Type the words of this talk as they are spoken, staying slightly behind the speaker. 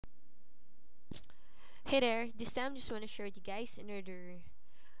Hey there, this time just want to share with you guys another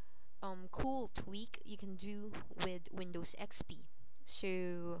cool tweak you can do with Windows XP.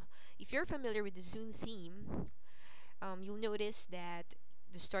 So if you're familiar with the Zune theme, you'll notice that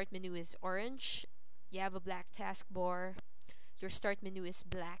the start menu is orange, you have a black taskbar, your start menu is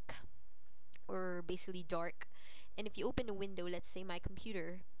black or basically dark, and if you open a window, let's say my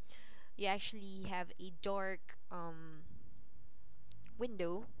computer, you actually have a dark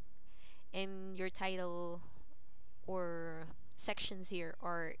window, and your title or sections here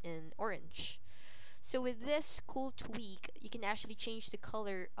are in orange. So with this cool tweak, you can actually change the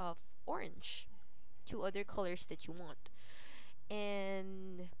color of orange to other colors that you want.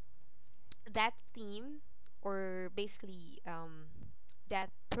 And that theme, or basically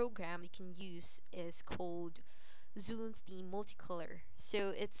that program you can use, is called UXTheme Multicolor.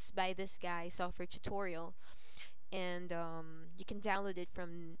 So it's by this guy, Software Tutorial, and you can download it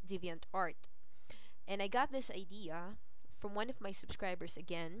from DeviantArt. And I got this idea from one of my subscribers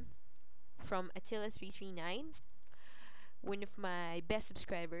again, from Attila339, one of my best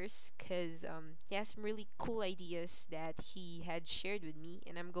subscribers, because he has some really cool ideas that he had shared with me,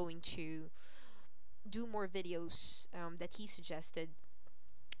 and I'm going to do more videos that he suggested.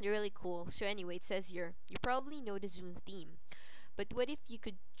 They're really cool. So anyway, it says here, you probably know the Zune theme, but what if you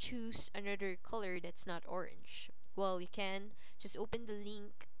could choose another color that's not orange? Well, you can just open the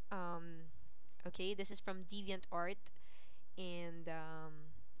link. Okay, this is from DeviantArt, and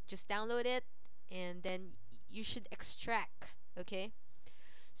just download it, and then you should extract. Okay,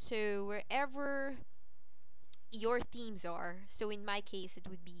 so wherever your themes are, so in my case it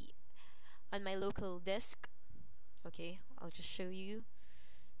would be on my local disk. Okay, I'll just show you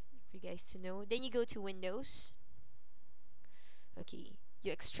for you guys to know. Then you go to Windows. Okay,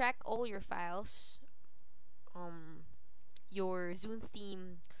 you extract all your files, your Zune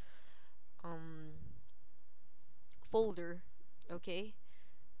theme um, folder. Okay,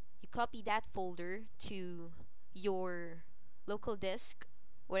 you copy that folder to your local disk,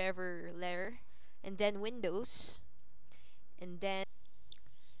 whatever layer, and then Windows, and then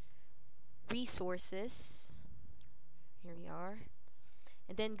resources. Here we are,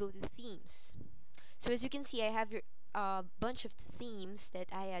 and then go to themes. So as you can see, I have your bunch of themes that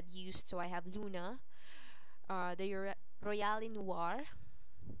I had used. So I have Luna, the Royale Noir.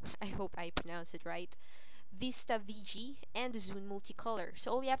 I hope I pronounced it right. Vista VG, and the Zune Multicolor.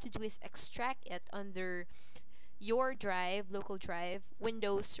 So all you have to do is extract it under your drive, local drive,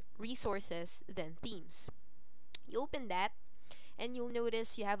 Windows, resources, then themes. You open that, and you'll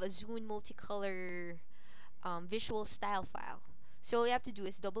notice you have a Zune Multicolor visual style file. So all you have to do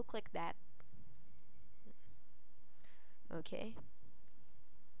is double click that. Okay.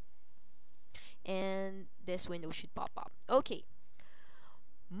 And this window should pop up. Okay.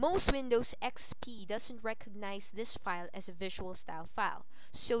 Most Windows XP doesn't recognize this file as a visual style file,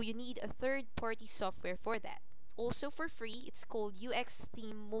 so you need a third-party software for that. Also for free, it's called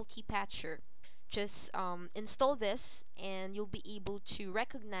UXTheme Multi-Patcher. Just install this, and you'll be able to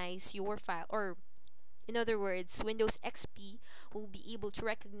recognize your file, or in other words, Windows XP will be able to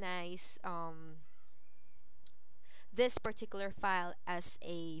recognize this particular file as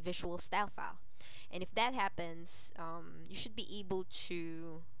a visual style file. And if that happens, you should be able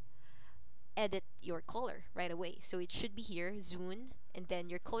to edit your color right away. So it should be here, Zune, and then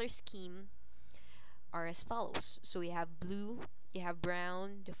your color scheme are as follows. So you have blue, you have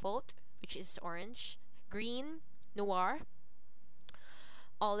brown default, which is orange, green, noir,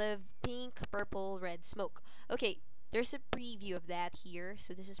 olive, pink, purple, red, smoke. Okay, there's a preview of that here.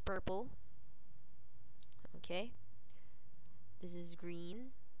 So this is purple. Okay, this is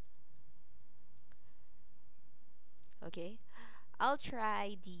green. Okay, I'll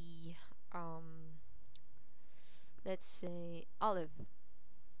try the let's say olive.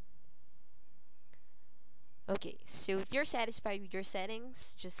 Okay, so if you're satisfied with your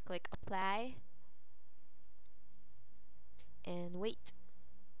settings, just click apply and wait.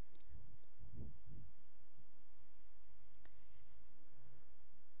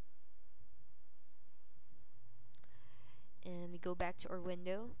 And we go back to our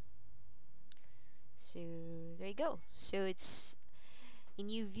window. So there you go. So it's a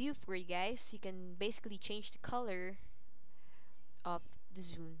new view for you guys. You can basically change the color of the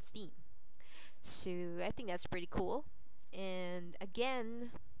Zune theme. So I think that's pretty cool. And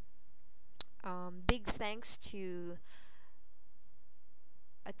again, big thanks to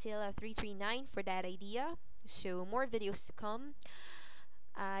Attila339 for that idea. So more videos to come.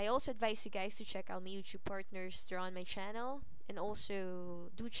 I also advise you guys to check out my YouTube partners. They're on my channel, and also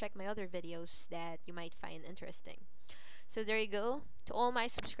do check my other videos that you might find interesting. So there you go. To all my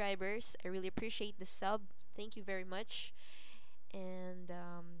subscribers, I really appreciate the sub. Thank you very much. And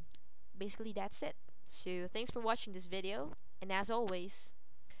basically, that's it. So thanks for watching this video. And as always,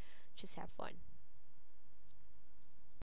 just have fun.